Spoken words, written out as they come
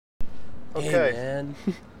Okay. Hey, man.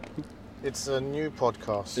 It's a new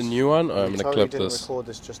podcast. The new one? Oh, I'm going to clip didn't this. record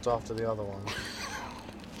this just after the other one.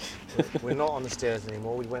 We're not on the stairs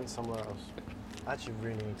anymore. We went somewhere else. I actually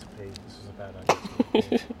really need to pee. This is a bad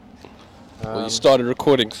idea. Well, you started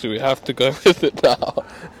recording, so we have to go with it now.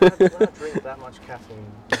 When I drink that much caffeine,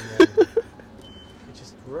 it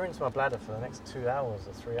just ruins my bladder for the next 2 hours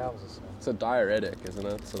or 3 hours or so. It's a diuretic, isn't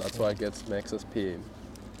it? So that's why it makes us pee.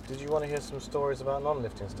 Did you want to hear some stories about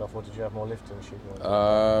non-lifting stuff, or did you have more lifting shit you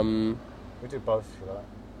Um, We do both if you like.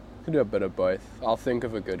 We can do a bit of both. I'll think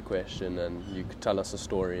of a good question, and you could tell us a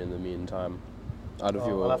story in the meantime. Out of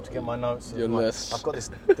your, I'll have to get my notes. Your list. I've got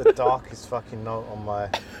the darkest fucking note on my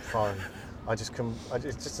phone. It's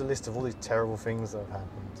just a list of all these terrible things that have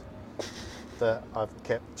happened that I've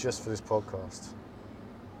kept just for this podcast.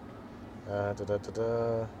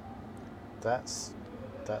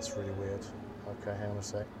 That's really weird. Okay, hang on a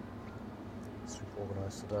sec. Super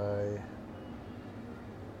organised today.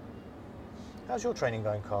 How's your training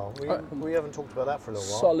going, Carl? We haven't talked about that for a little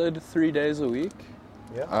while. Solid 3 days a week.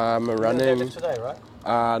 Yeah. I'm running. You're gonna deadlift today,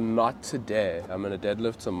 right? Not today. I'm gonna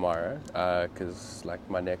deadlift tomorrow because like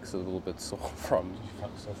my neck's a little bit sore from. Did you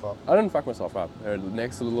fuck yourself up? I didn't fuck myself up. My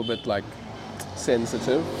neck's a little bit like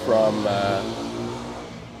sensitive from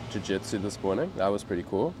jiu-jitsu this morning. That was pretty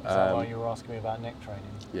cool. Is that why you were asking me about neck training?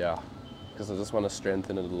 Yeah, because I just want to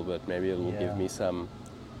strengthen it a little bit. Maybe it'll give me some,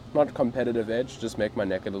 not competitive edge, just make my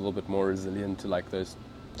neck a little bit more resilient to like those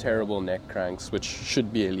terrible neck cranks, which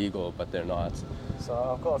should be illegal, but they're not. So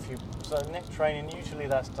I've got a few. So neck training, usually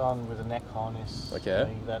that's done with a neck harness. Okay.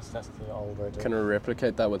 That's the old way to do it. Can I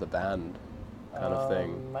replicate that with a band kind of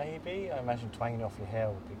thing? Maybe. I imagine twanging off your hair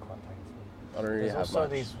would be quite painful. I don't really There's have also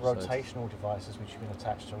much, these rotational devices which you can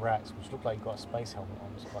attach to racks, which look like you've got a space helmet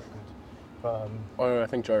on. It's quite good. But, I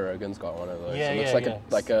think Joe Rogan's got one of those. Yeah, it looks yeah,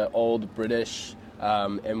 like a old British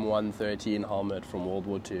M113 helmet from World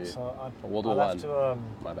War II. So World War One.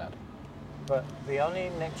 My bad. But the only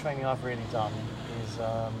neck training I've really done is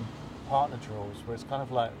partner drills, where it's kind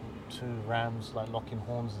of like two rams like locking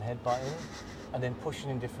horns and headbutting, and then pushing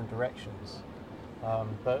in different directions.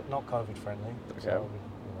 But not COVID friendly. Okay.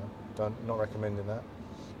 So, not recommending that.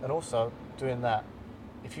 And also doing that,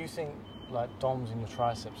 if you think like DOMs in your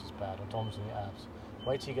triceps is bad or DOMs in your abs,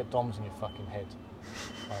 wait till you get DOMs in your fucking head.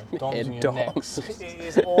 Like, DOMs in your neck. It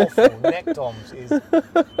is awful. Neck DOMs is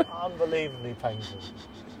unbelievably painful.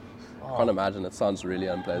 I can't imagine. It sounds really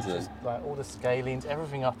unpleasant. Just like all the scalenes,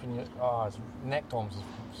 everything up in your neck DOMs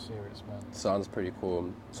is serious, man. Sounds pretty cool.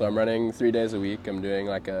 So I'm running 3 days a week. I'm doing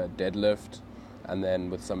like a deadlift, and then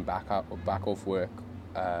with some back off work.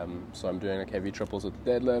 So I'm doing like heavy triples with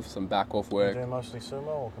the deadlift, some back off work. You're doing mostly sumo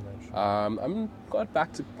or conventional? I'm got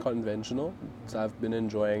back to conventional, so I've been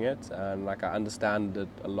enjoying it, and like I understand it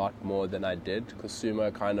a lot more than I did, because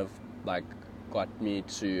sumo kind of like got me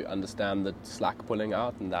to understand the slack pulling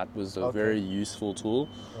out, and that was a very useful tool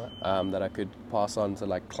that I could pass on to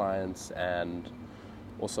like clients and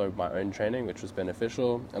also my own training, which was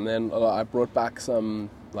beneficial. And then I brought back some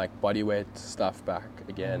like bodyweight stuff back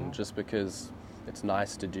again, just because it's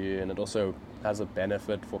nice to do, and it also has a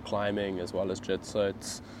benefit for climbing as well as jit. So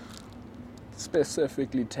it's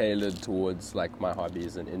specifically tailored towards like my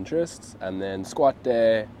hobbies and interests. And then squat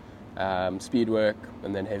day, speed work,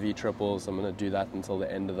 and then heavy triples. I'm going to do that until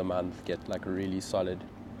the end of the month, get like really solid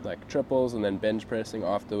like triples, and then bench pressing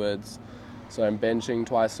afterwards. So I'm benching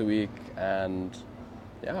twice a week, and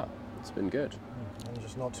yeah, it's been good. And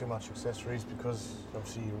just not too much accessories, because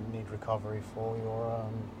obviously you need recovery for your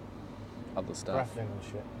other stuff. grappling and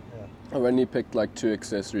shit. Yeah. I've only picked like 2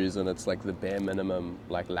 accessories, and it's like the bare minimum,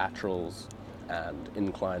 like laterals and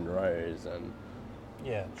incline rows and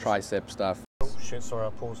tricep stuff. Oh shit, sorry,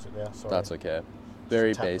 I paused it there. Sorry. That's okay.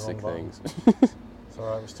 Very Just tapped basic the wrong things. It's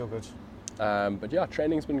alright, we're still good. But yeah,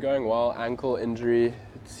 training's been going well. Ankle injury,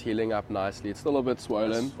 it's healing up nicely. It's still a bit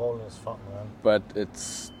swollen. It's swollen as fuck, man. But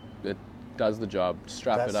it does the job.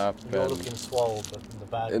 Strap it up. You're looking swole, but in the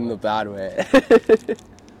bad way. In the bad way.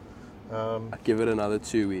 I'd give it another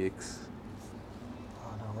 2 weeks.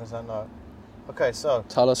 Oh no, where's that note? Okay, so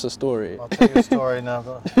Tell us a story. I'll tell you a story now.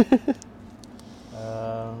 The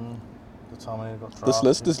time I got drafted. This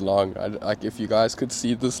list is long. Like if you guys could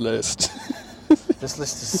see this list. This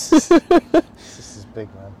list is big,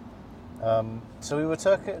 man. So we were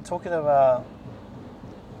talking about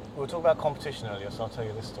competition earlier. So I'll tell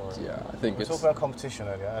you this story. Yeah, I think we talked about competition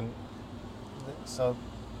earlier, and so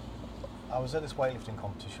I was at this weightlifting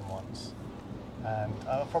competition once, and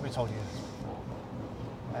I've probably told you this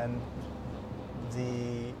before. And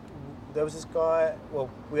there was this guy. Well,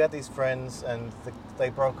 we had these friends, and they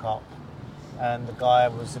broke up, and the guy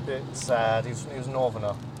was a bit sad. He was a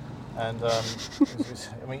northerner, And I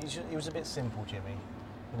mean, he was a bit simple, Jimmy.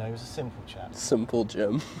 You know, he was a simple chap. Simple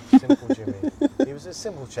Jim. Simple Jimmy. He was a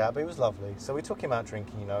simple chap, but he was lovely. So we took him out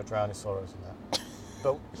drinking, you know, drown his sorrows and that.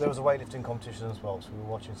 But there was a weightlifting competition as well, so we were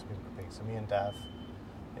watching some people compete. So me and Dav,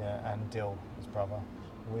 yeah, and Dill, his brother,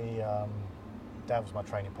 Dav was my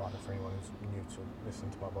training partner for anyone who's new to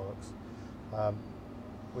listening to my bollocks.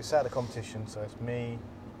 We sat at the competition, so it's me,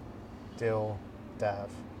 Dill, Dav,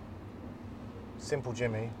 Simple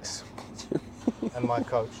Jimmy, and my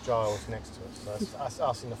coach Giles next to us. So it's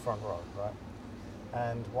us in the front row, right?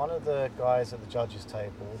 And one of the guys at the judges'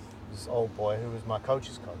 table, this old boy who was my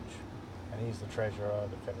coach's coach, and he's the treasurer of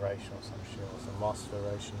the federation or some shit, or some master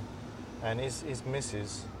federation. And his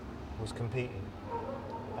missus was competing,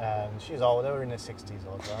 and she's old. They were in their 60s,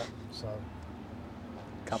 odd, right? So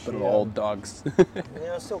Couple of old dogs.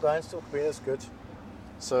 yeah, still going, still competing. That's good.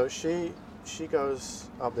 So she goes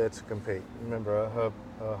up there to compete. Remember,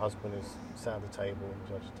 her husband is sat at the table,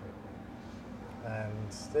 the judge's table,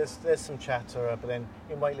 and there's some chatter. But then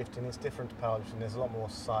in weightlifting, it's different to powerlifting. There's a lot more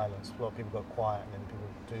silence. A lot of people go quiet, and then people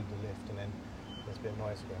do the lift, and then there's a bit of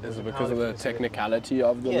noise again. Is it because of the technicality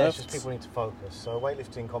of the lift? Yeah, it's just people need to focus. So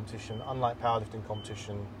weightlifting competition, unlike powerlifting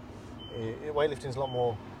competition, weightlifting is a lot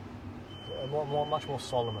more, much more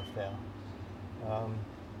solemn affair.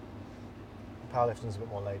 Powerlifting is a bit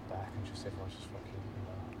more laid back and just everyone's just fucking,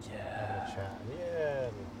 having a chat. Yeah,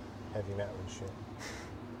 heavy metal and shit.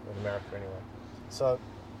 In America anyway. So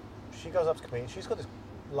she goes up to compete. She's got this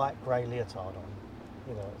light grey leotard on,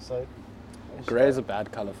 so. Grey is a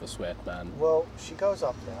bad colour for sweat, man. Well, she goes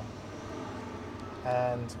up there,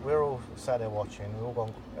 and we're all sat there watching. We're all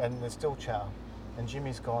gone, and there's still chatter. And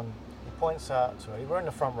Jimmy's gone. He points out to her. We're in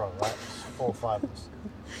the front row, right? There's 4 or 5 of us.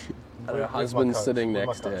 And her husband's sitting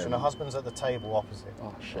next to him. And her husband's at the table opposite.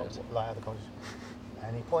 Oh shit! Like at the competition.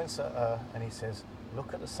 And he points at her and he says,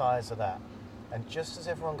 "Look at the size of that." And just as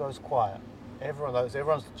everyone goes quiet,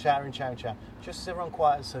 everyone's chattering. Just as everyone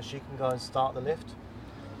quiet, so she can go and start the lift.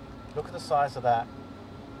 Look at the size of that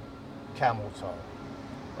camel toe.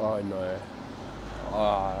 Oh no.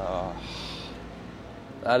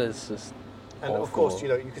 That is just And awful. of course,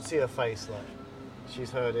 you could see her face, like, she's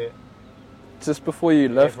heard it. Just before you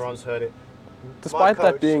left, Everyone's heard it. despite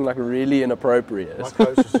that being like really inappropriate. My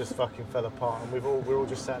coach just fucking fell apart, and we're all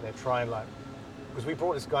just sat there trying, like, because we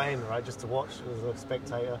brought this guy in, right, just to watch as a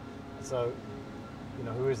spectator. So,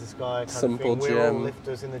 who is this guy? Simple We're all gym.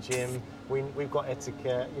 lifters in the gym. We've got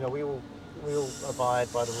etiquette. We all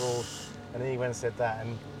abide by the rules. And then he went and said that,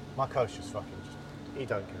 and my coach just he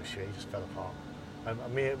don't give a shit. He just fell apart. And I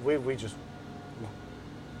mean, we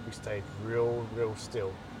stayed real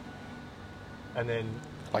still. And then,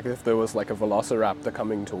 Like if there was like a velociraptor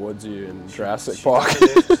coming towards you in Jurassic Park.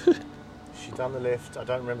 She done the lift. I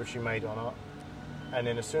don't remember if she made it or not. And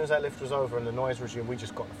then as soon as that lift was over and the noise resumed, we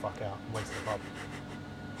just got the fuck out and went to the pub.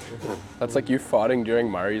 That's like you farting during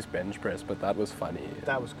Murray's bench press, but that was funny.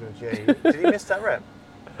 That was good, yeah. Did he miss that rep?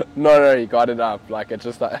 No, he got it up. Like it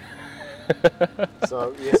just like.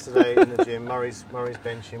 So yesterday in the gym, Murray's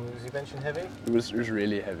benching. Was he benching heavy? It was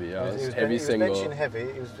really heavy. Yeah, it was heavy he single. was benching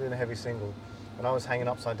heavy. He was doing a heavy single, and I was hanging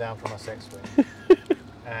upside down from my sex swing.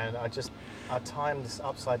 And I timed this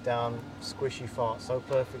upside down squishy fart so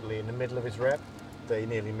perfectly in the middle of his rep that he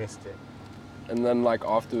nearly missed it. And then like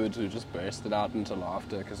afterwards we just bursted out into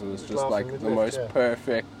laughter because it was just Laughing like with the lift, most yeah.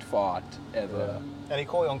 perfect fart ever. Yeah. And he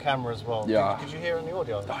caught it on camera as well. Yeah. Could you hear it in the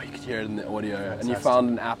audio? Oh, you could hear it in the audio. And Fantastic. you found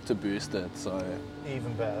an app to boost it, so...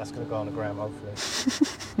 Even better. That's going to go on the gram, hopefully.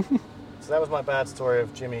 So that was my bad story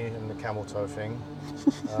of Jimmy and the camel toe thing.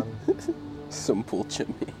 Simple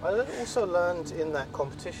Jimmy. I also learned in that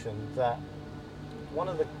competition that one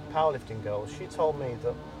of the powerlifting girls, she told me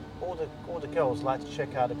that all the girls like to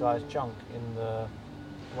check out a guy's junk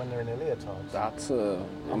when they're in their leotards. That's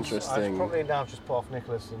interesting. I've probably now just put off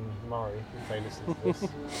Nicholas and Murray if they listen to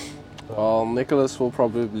this. But Well, Nicholas will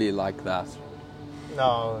probably like that.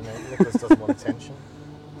 no, Nicholas doesn't want attention.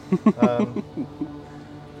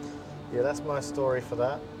 Yeah, that's my story for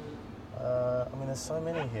that. I mean, there's so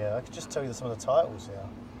many here. I could just tell you some of the titles here.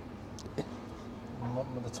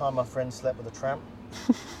 The time my friend slept with a tramp,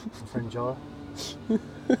 my friend Joe. The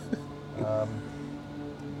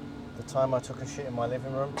time I took a shit in my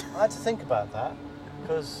living room. I had to think about that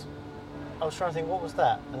because I was trying to think, what was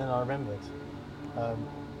that? And then I remembered.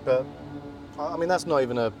 But I mean, that's not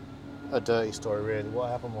even a dirty story, really. What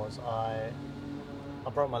happened was I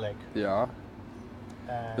broke my leg. Yeah.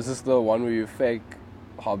 And Is this the one where you fake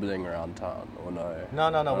hobbling around town, or no?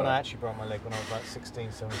 No, when I actually broke my leg when I was like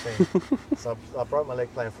 16, 17. So I broke my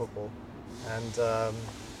leg playing football. And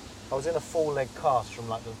I was in a full leg cast from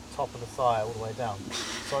like the top of the thigh all the way down.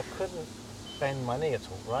 So I couldn't bend my knee at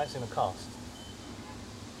all, right? It's in a cast.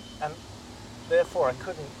 And therefore I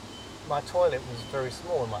couldn't, my toilet was very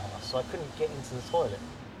small in my house, so I couldn't get into the toilet.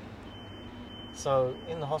 So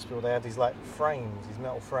in the hospital they had these like frames, these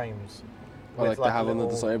metal frames. Or like they have in the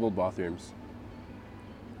little- disabled bathrooms.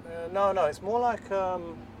 No, it's more like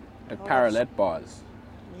Like parallel bars.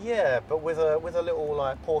 yeah, but with a little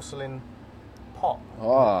like porcelain pot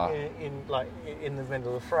in the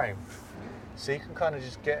middle of the frame, so you can kind of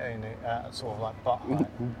just get in it at sort of like butt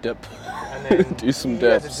height. Dip. And then Do some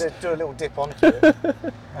yeah, dips. do a little dip onto it,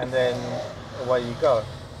 and then away you go.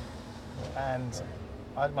 And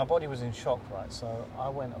my body was in shock, right? So I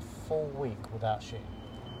went a full week without shit.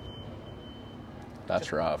 That's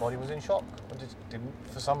Just rough. Body was in shock. I just didn't,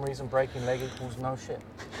 for some reason, breaking leg equals no shit.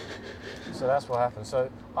 So that's what happened. So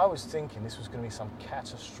I was thinking this was going to be some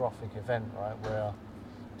catastrophic event, right, where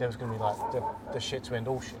there was going to be like the shit to end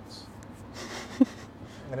all shits.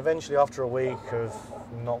 And eventually, after a week of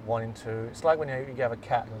not wanting to, it's like when you have a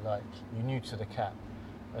cat that like you're new to the cat,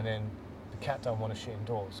 and then the cat don't want to shit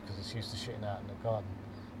indoors because it's used to shitting out in the garden,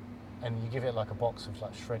 and you give it like a box of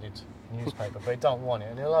like shredded newspaper, but it don't want it,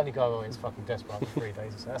 and it'll only go, oh, it's fucking desperate after 3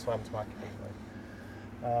 days. So that's what happened to my cat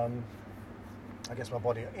anyway. I guess my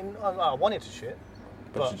body, I wanted to shit,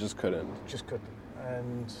 But you just couldn't. just couldn't,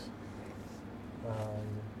 and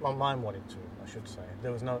my mind wanted to, I should say.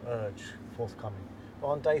 There was no urge forthcoming. But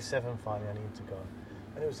on day 7, finally, I needed to go,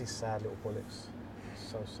 and it was these sad little bullets.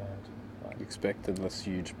 So sad. Like, You expected this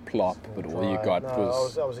huge plop, but all you right. got No,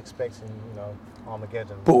 was I was expecting,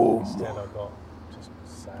 Armageddon. Boom. Instead, I got just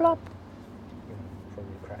sad. plop.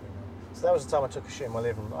 Probably cracking up. So that was the time I took a shit in my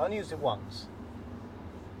living room. I only used it once,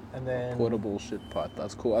 and then Portable shit pot.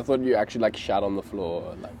 That's cool. I thought you actually like shat on the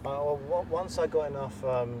floor. Like once I got enough,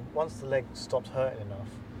 once the leg stopped hurting enough,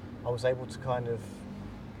 I was able to kind of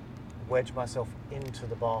wedge myself into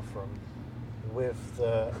the bathroom with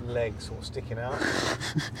the leg sort of sticking out.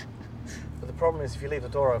 But the problem is if you leave the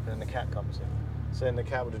door open and the cat comes in, so then the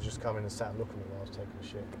cat would have just come in and sat and looked at me while I was taking a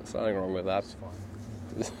shit. there's nothing wrong with that. That's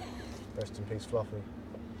fine. Rest in peace, Fluffy.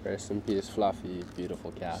 Rest in peace, Fluffy,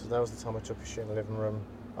 beautiful cat. So that was the time I took a shit in the living room.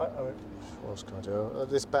 What else can I do?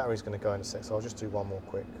 This battery's going to go in a sec, so I'll just do one more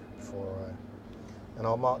quick before I... And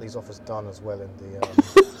I'll mark these off as done as well in the...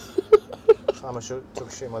 time I took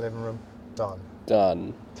a shit in my living room. Done.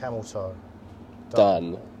 Done. Camel toe.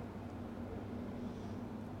 Done.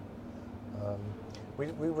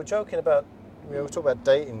 We were joking about... We were talking about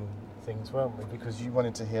dating things, weren't we? Because you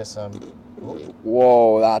wanted to hear some...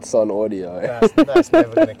 Whoa, that's on audio. That's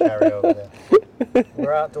never going to carry over there.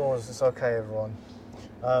 We're outdoors, it's okay, everyone.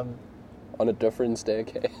 On a different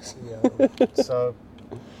staircase. Yeah. So,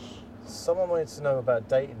 someone wanted to know about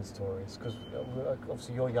dating stories because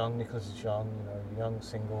obviously you're young, Nicholas is young, you're young,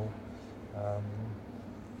 single,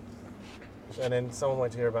 and then someone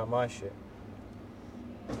wanted to hear about my shit.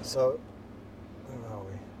 So, where are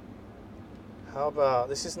we? How about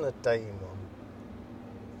this? Isn't a dating one,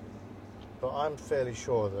 but I'm fairly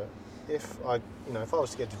sure that if I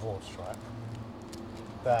was to get divorced, right,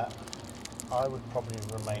 that I would probably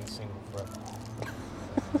remain single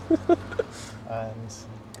forever. And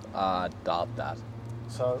I doubt that.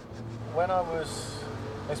 so when I was,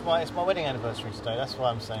 it's my wedding anniversary today. That's why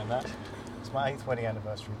I'm saying that. It's my 8th wedding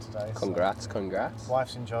anniversary today. Congrats. So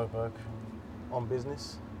wife's in Joburg, on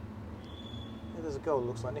business. Yeah, there's a girl who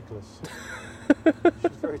looks like Nicholas.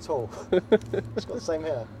 She's very tall. She's got the same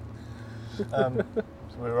hair. So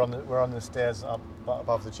we're on the stairs up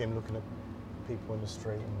above the gym, looking at people in the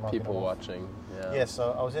street and mugging People them off. watching. Yeah. Yeah,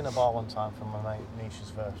 so I was in a bar one time for my mate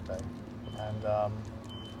Nisha's birthday, and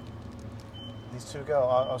these two girls,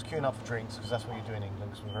 I was queuing up for drinks because that's what you do in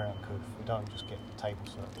England because we're very uncouth. We don't just get table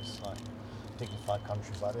service like dignified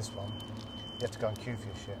countries like this one. You have to go and queue for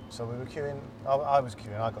your shit. So we were queuing, I was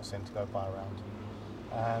queuing, I got sent to go buy a round.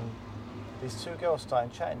 And these two girls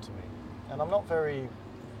started chatting to me. And I'm not very,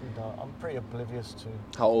 I'm pretty oblivious to...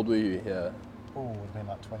 How old were you here? Oh, it would have been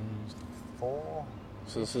like 24.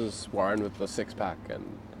 So this is Warren with the six-pack and...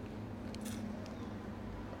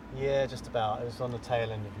 Yeah, just about. It was on the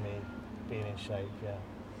tail end of me being in shape, yeah.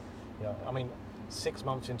 Yeah, I mean, 6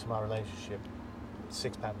 months into my relationship,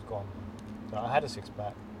 six-pack was gone. So I had a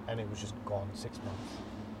six-pack, and it was just gone 6 months.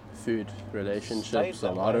 Food, Stayed relationships, a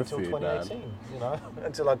that lot way of until food, man. 2018,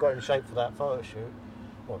 until I got in shape for that photo shoot.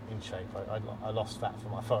 Well, in shape, I lost fat for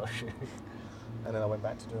my photo shoot. And then I went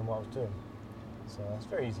back to doing what I was doing. So it's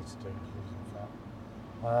very easy to do, losing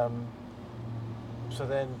fat. So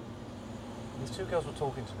then, these two girls were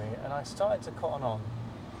talking to me, and I started to cotton on.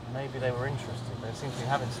 Maybe they were interested, they seemed to be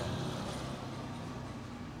having some.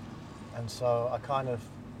 And so I kind of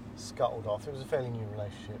scuttled off. It was a fairly new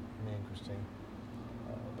relationship, me and Christine,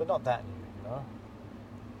 but not that new, you know.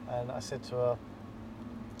 And I said to her,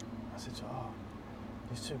 oh,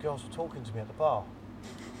 these two girls were talking to me at the bar.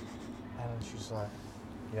 And she's like,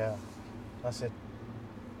 yeah. I said,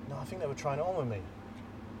 no, I think they were trying it on with me.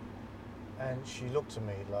 And she looked at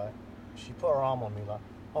me like, she put her arm on me like,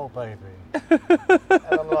 oh baby.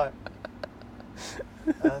 And I'm like,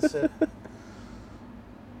 and I said,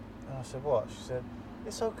 what? She said,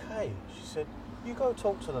 it's okay. She said, you go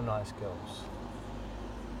talk to the nice girls.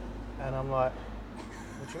 And I'm like,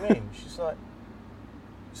 what do you mean? She's like,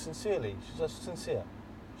 sincerely. She's like, sincere.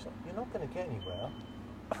 She's like, you're not going to get anywhere.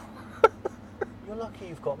 You're lucky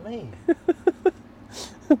you've got me.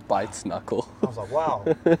 Bites knuckle. I was like, wow.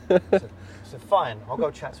 I said, fine, I'll go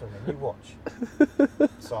chat to him and you watch.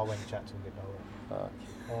 So I went and chatted to him, didn't know.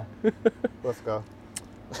 Let's go.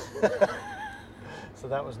 So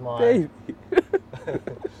that was my... Baby.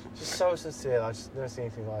 Just so sincere, I just never seen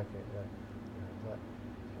anything like it. Like,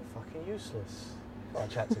 you're fucking useless. I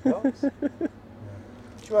chat to girls.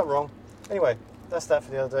 She went wrong. Anyway, that's that for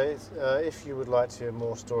the other day. If you would like to hear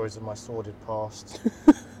more stories of my sordid past,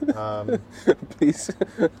 please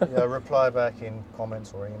reply back in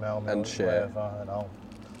comments or email me and or share. whatever, and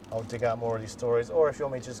I'll dig out more of these stories. Or if you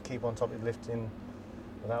want me to just keep on top of lifting,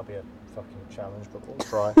 well, that'll be a fucking challenge, but we'll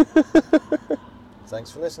try.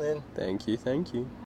 Thanks for listening. Thank you.